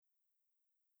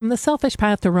From The Selfish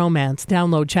Path to Romance,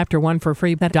 download Chapter 1 for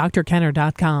free at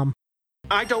drkenner.com.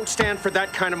 I don't stand for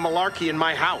that kind of malarkey in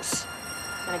my house.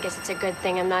 And I guess it's a good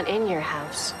thing I'm not in your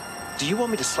house. Do you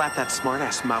want me to slap that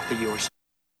smart-ass mouth of yours?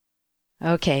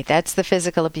 Okay, that's the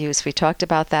physical abuse. We talked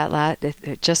about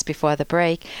that just before the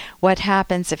break. What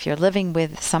happens if you're living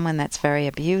with someone that's very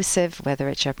abusive, whether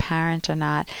it's your parent or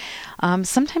not?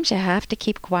 Sometimes you have to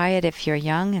keep quiet if you're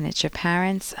young and it's your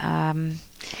parents.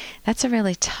 That's a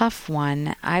really tough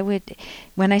one.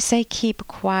 When I say keep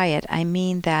quiet, I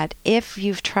mean that if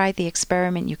you've tried the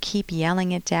experiment, you keep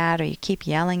yelling at dad or you keep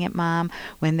yelling at mom,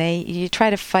 you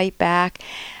try to fight back,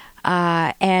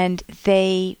 and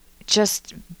they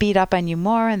just beat up on you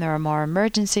more, and there are more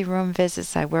emergency room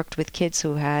visits. I worked with kids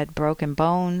who had broken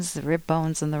bones, the rib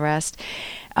bones and the rest.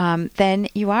 Then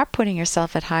you are putting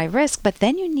yourself at high risk, but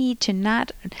then you need to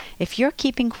if you're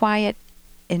keeping quiet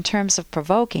in terms of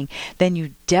provoking, then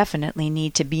you definitely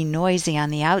need to be noisy on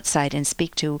the outside and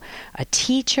speak to a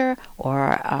teacher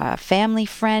or a family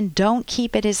friend. Don't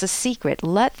keep it as a secret.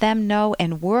 Let them know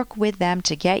and work with them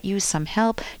to get you some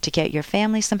help, to get your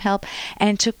family some help,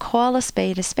 and to call a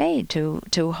spade,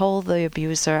 to hold the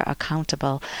abuser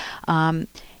accountable.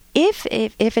 If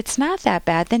it's not that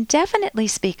bad, then definitely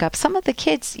speak up. Some of the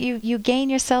kids, you gain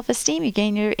your self-esteem, you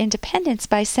gain your independence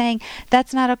by saying,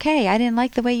 that's not okay. I didn't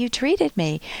like the way you treated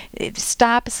me.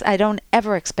 Stop. I don't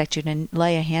ever expect you to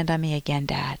lay a hand on me again,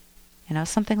 Dad.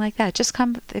 Something like that. Just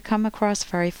come across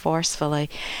very forcefully.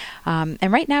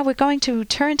 And right now we're going to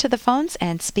turn to the phones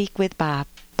and speak with Bob.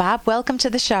 Bob, welcome to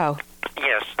the show.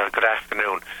 Yes, good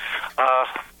afternoon.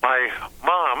 My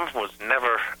mom was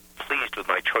never pleased with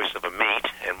my choice of a mate,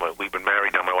 and we've been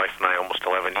married now, my wife and I, almost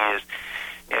 11 years,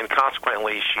 and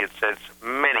consequently she had said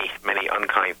many, many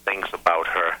unkind things about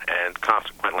her, and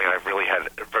consequently I've really had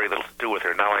very little to do with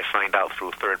her. Now I find out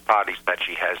through third parties that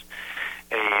she has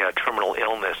a terminal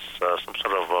illness, some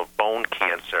sort of a bone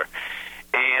cancer,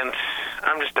 and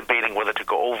I'm just debating whether to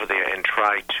go over there and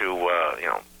try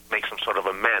to, make some sort of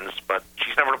amends, but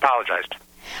she's never apologized.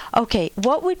 Okay,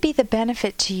 what would be the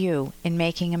benefit to you in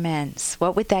making amends?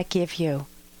 What would that give you?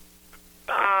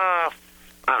 I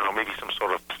don't know, maybe some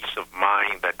sort of peace of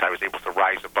mind that I was able to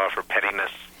rise above her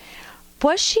pettiness.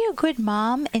 Was she a good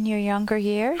mom in your younger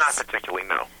years? Not particularly,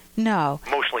 no. No.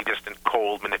 Emotionally distant,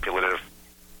 cold, manipulative.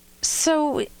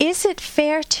 So is it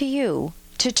fair to you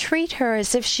to treat her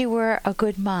as if she were a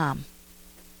good mom?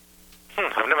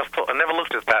 I've never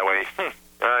looked at it that way.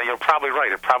 You're probably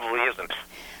right. It probably isn't.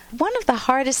 One of the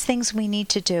hardest things we need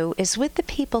to do is with the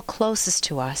people closest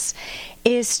to us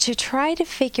is to try to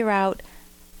figure out,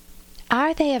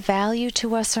 are they a value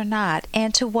to us or not,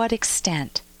 and to what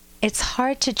extent? It's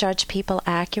hard to judge people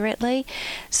accurately.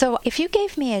 So if you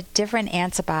gave me a different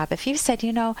answer, Bob, if you said,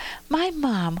 my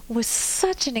mom was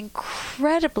such an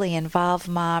incredibly involved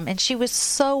mom, and she was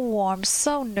so warm,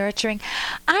 so nurturing.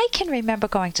 I can remember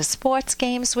going to sports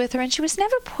games with her, and she was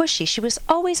never pushy. She was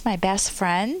always my best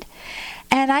friend.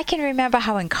 And I can remember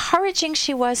how encouraging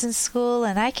she was in school,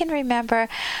 and I can remember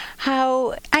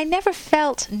how I never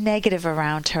felt negative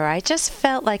around her. I just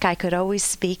felt like I could always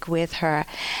speak with her.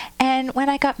 And when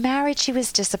I got married, she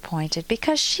was disappointed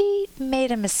because she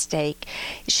made a mistake.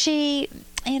 She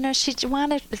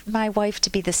wanted my wife to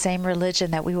be the same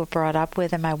religion that we were brought up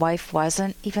with, and my wife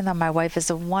wasn't, even though my wife is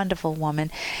a wonderful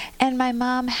woman. And my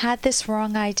mom had this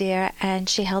wrong idea, and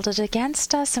she held it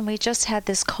against us, and we just had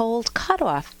this cold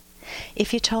cutoff.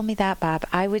 If you told me that, Bob,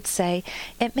 I would say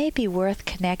it may be worth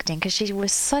connecting because she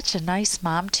was such a nice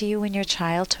mom to you in your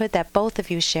childhood that both of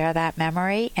you share that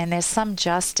memory, and there's some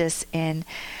justice in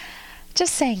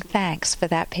just saying thanks for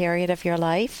that period of your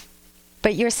life.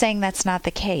 But you're saying that's not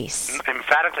the case.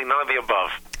 Emphatically, none of the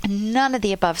above. None of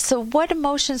the above. So what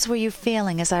emotions were you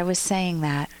feeling as I was saying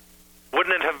that?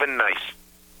 Wouldn't it have been nice?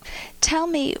 Tell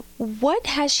me, what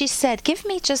has she said? Give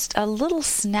me just a little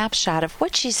snapshot of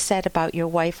what she's said about your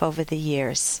wife over the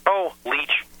years. Oh,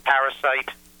 leech,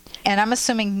 parasite. And I'm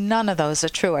assuming none of those are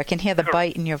true. I can hear the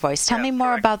bite in your voice. Tell me more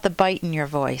correct. about the bite in your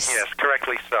voice. Yes,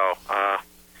 correctly so.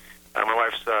 My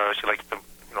wife's, she likes to,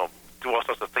 do all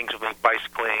sorts of things with me,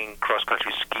 bicycling,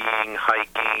 cross-country skiing,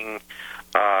 hiking,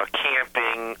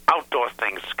 camping, outdoor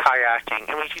things, kayaking.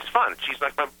 I mean, she's fun. She's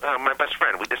like my best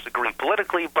friend. We disagree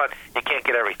politically, but you can't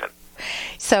get everything.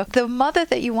 So the mother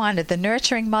that you wanted, the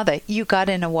nurturing mother, you got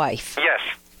in a wife. Yes.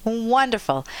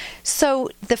 Wonderful. So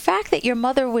the fact that your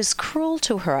mother was cruel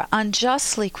to her,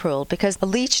 unjustly cruel, because a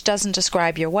leech doesn't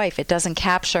describe your wife. It doesn't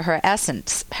capture her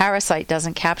essence. Parasite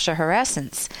doesn't capture her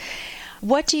essence.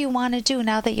 What do you want to do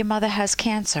now that your mother has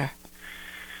cancer?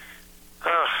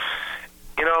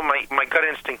 My gut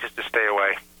instinct is to stay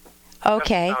away.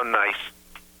 Okay. Doesn't sound nice.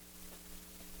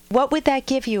 What would that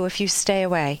give you if you stay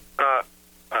away?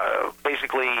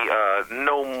 Basically,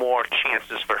 no more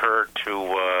chances for her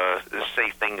to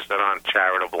say things that aren't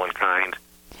charitable and kind.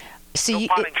 So no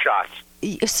parting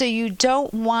shots. So you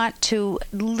don't want to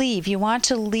leave. You want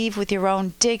to leave with your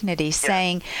own dignity,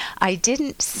 saying, I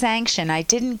didn't sanction, I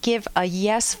didn't give a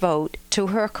yes vote to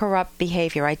her corrupt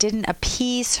behavior. I didn't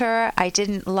appease her. I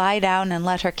didn't lie down and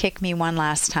let her kick me one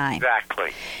last time.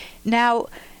 Exactly. Now,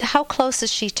 how close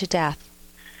is she to death?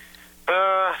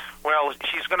 Well,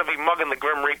 she's going to be mugging the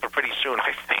Grim Reaper pretty soon,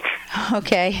 I think.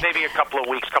 Okay. Maybe a couple of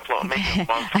weeks, maybe a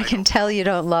month. I can tell you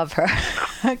don't love her.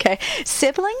 No. Okay.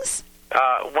 Siblings?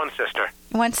 One sister.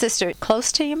 One sister.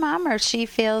 Close to your mom, or she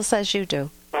feels as you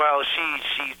do? Well,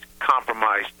 she's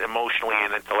compromised emotionally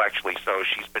and intellectually, so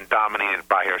she's been dominated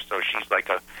by her. So she's like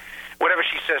whatever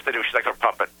she says to do, she's like a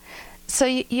puppet. So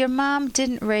your mom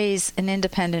didn't raise an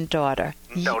independent daughter?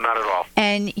 No, not at all.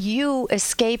 And you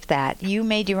escaped that. You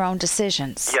made your own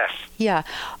decisions? Yes. Yeah.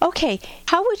 Okay.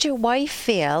 How would your wife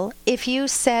feel if you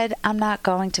said, I'm not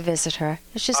going to visit her?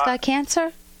 She's got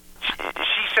cancer?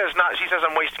 She says not. She says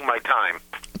I'm wasting my time.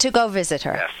 To go visit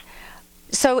her? Yes.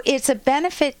 So it's a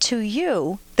benefit to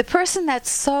you. The person that's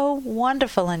so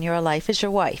wonderful in your life is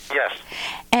your wife. Yes.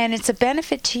 And it's a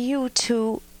benefit to you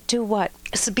to do what?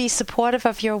 So be supportive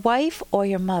of your wife or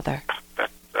your mother?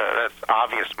 That's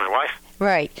obvious, my wife.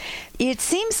 Right. It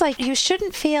seems like you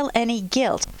shouldn't feel any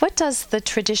guilt. What does the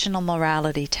traditional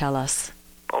morality tell us?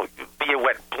 Oh, be a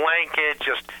wet blanket,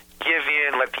 just give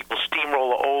in, let people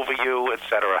steamroll over you,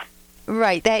 etc.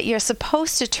 Right, that you're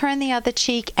supposed to turn the other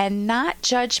cheek and not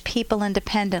judge people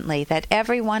independently, that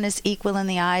everyone is equal in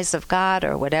the eyes of God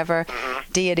or whatever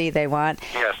deity they want.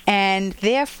 Yes. And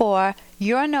therefore,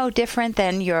 you're no different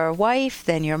than your wife,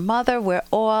 than your mother. We're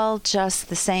all just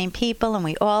the same people, and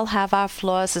we all have our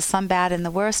flaws. There's some bad in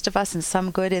the worst of us, and some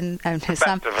good in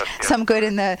some good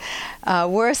in the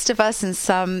worst of us, and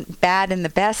some bad in the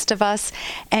best of us.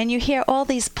 And you hear all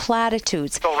these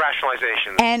platitudes. It's all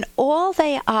rationalizations. And all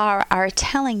they are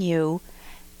telling you,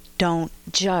 don't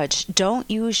judge, don't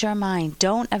use your mind,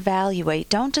 don't evaluate,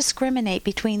 don't discriminate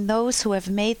between those who have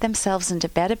made themselves into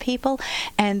better people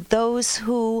and those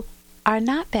who are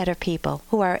not better people,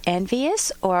 who are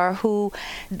envious or who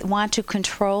want to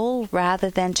control rather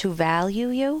than to value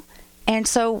you. And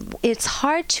so it's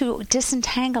hard to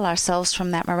disentangle ourselves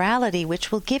from that morality,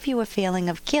 which will give you a feeling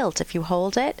of guilt if you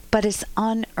hold it, but it's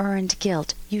unearned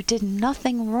guilt. You did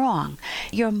nothing wrong.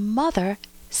 Your mother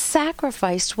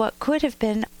sacrificed what could have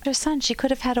been her son. She could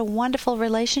have had a wonderful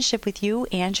relationship with you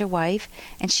and your wife,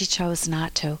 and she chose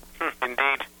not to.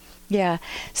 Indeed. Yeah.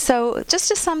 So just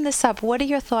to sum this up, what are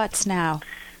your thoughts now?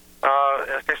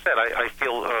 As I said, I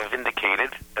feel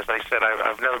vindicated. As I said,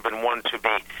 I've never been one to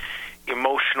be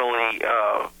emotionally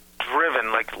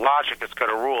driven. Like logic has got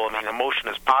a rule. I mean, emotion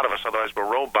is part of us, otherwise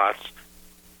we're robots.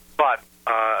 But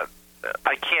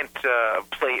I can't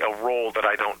play a role that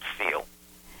I don't feel.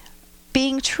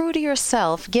 Being true to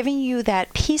yourself, giving you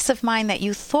that peace of mind that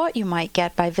you thought you might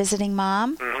get by visiting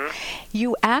Mom,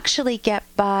 you actually get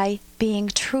by being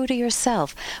true to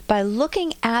yourself, by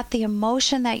looking at the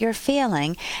emotion that you're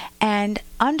feeling and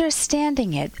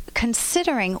understanding it,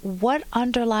 considering what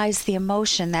underlies the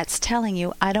emotion that's telling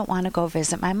you, I don't want to go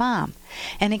visit my mom.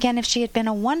 And again, if she had been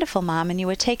a wonderful mom and you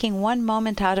were taking one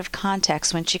moment out of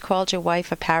context when she called your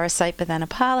wife a parasite but then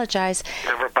apologized.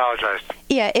 Never apologized.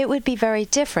 Yeah, it would be very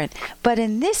different. But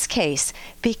in this case,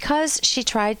 because she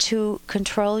tried to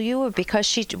control you, or because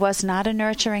she was not a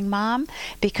nurturing mom,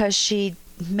 because she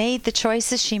made the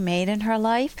choices she made in her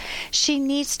life, she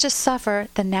needs to suffer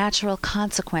the natural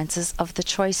consequences of the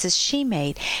choices she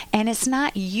made. And it's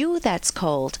not you that's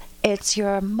cold. It's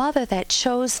your mother that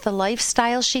chose the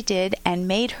lifestyle she did and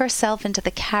made herself into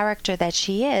the character that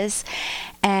she is.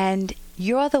 And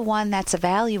you're the one that's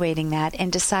evaluating that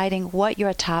and deciding what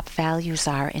your top values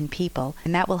are in people.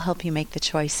 And that will help you make the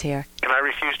choice here. And I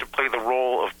refuse to play the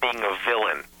role of being a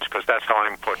villain, because that's how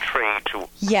I'm portrayed to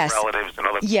relatives and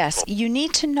other people. Yes, you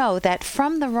need to know that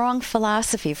from the wrong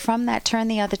philosophy, from that turn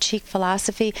the other cheek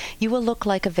philosophy, you will look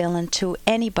like a villain to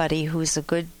anybody who's a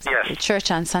good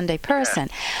church on Sunday person.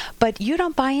 But you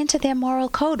don't buy into their moral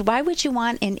code. Why would you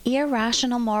want an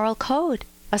irrational moral code?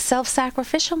 A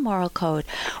self-sacrificial moral code.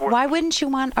 Why wouldn't you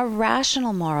want a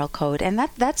rational moral code? And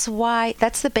that's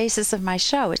the basis of my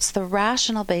show. It's the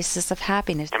rational basis of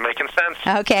happiness. You're making sense.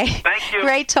 Okay. Thank you.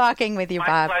 Great talking with you,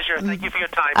 Bob. My pleasure. Thank you for your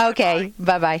time. Okay.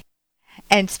 Bye-bye.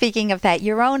 And speaking of that,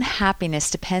 your own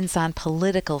happiness depends on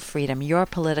political freedom, your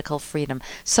political freedom.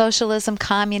 Socialism,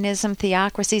 communism,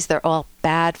 theocracies, they're all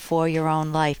bad for your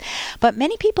own life. But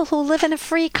many people who live in a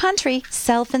free country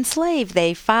self-enslave.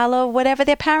 They follow whatever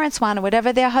their parents want or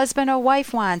whatever their husband or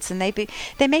wife wants, and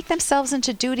they make themselves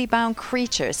into duty-bound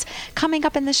creatures. Coming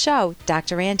up in the show,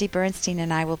 Dr. Andy Bernstein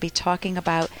and I will be talking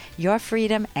about your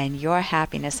freedom and your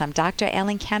happiness. I'm Dr.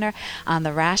 Ellen Kenner on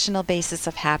the Rational Basis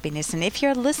of Happiness. And if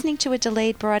you're listening to a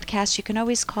delayed broadcast, you can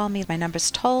always call me. My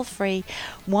number's toll-free,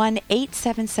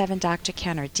 1-877-Dr.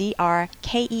 Kenner, DRKENNER.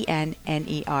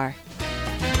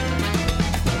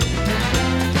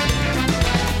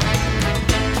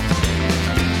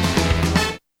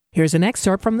 Here's an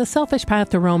excerpt from The Selfish Path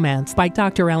to Romance by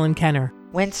Dr. Ellen Kenner.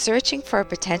 When searching for a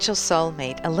potential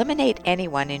soulmate, eliminate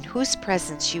anyone in whose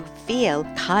presence you feel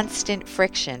constant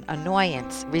friction,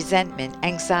 annoyance, resentment,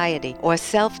 anxiety, or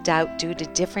self-doubt due to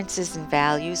differences in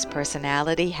values,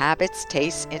 personality, habits,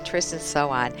 tastes, interests, and so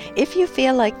on. If you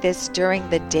feel like this during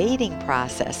the dating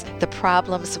process, the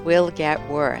problems will get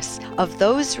worse. Of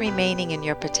those remaining in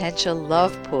your potential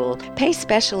love pool, pay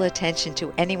special attention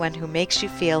to anyone who makes you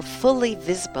feel fully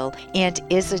visible and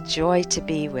is a joy to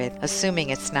be with, assuming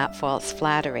it's not false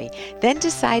flattery. Then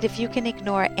decide if you can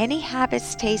ignore any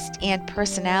habits, tastes, and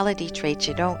personality traits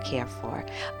you don't care for.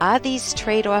 Are these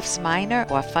trade-offs minor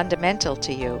or fundamental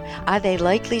to you? Are they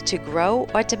likely to grow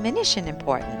or diminish in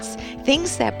importance?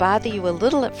 Things that bother you a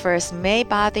little at first may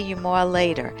bother you more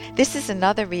later. This is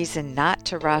another reason not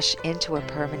to rush into a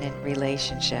permanent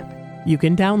relationship. You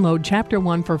can download Chapter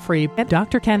 1 for free at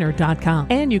drkenner.com,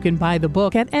 and you can buy the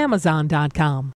book at amazon.com.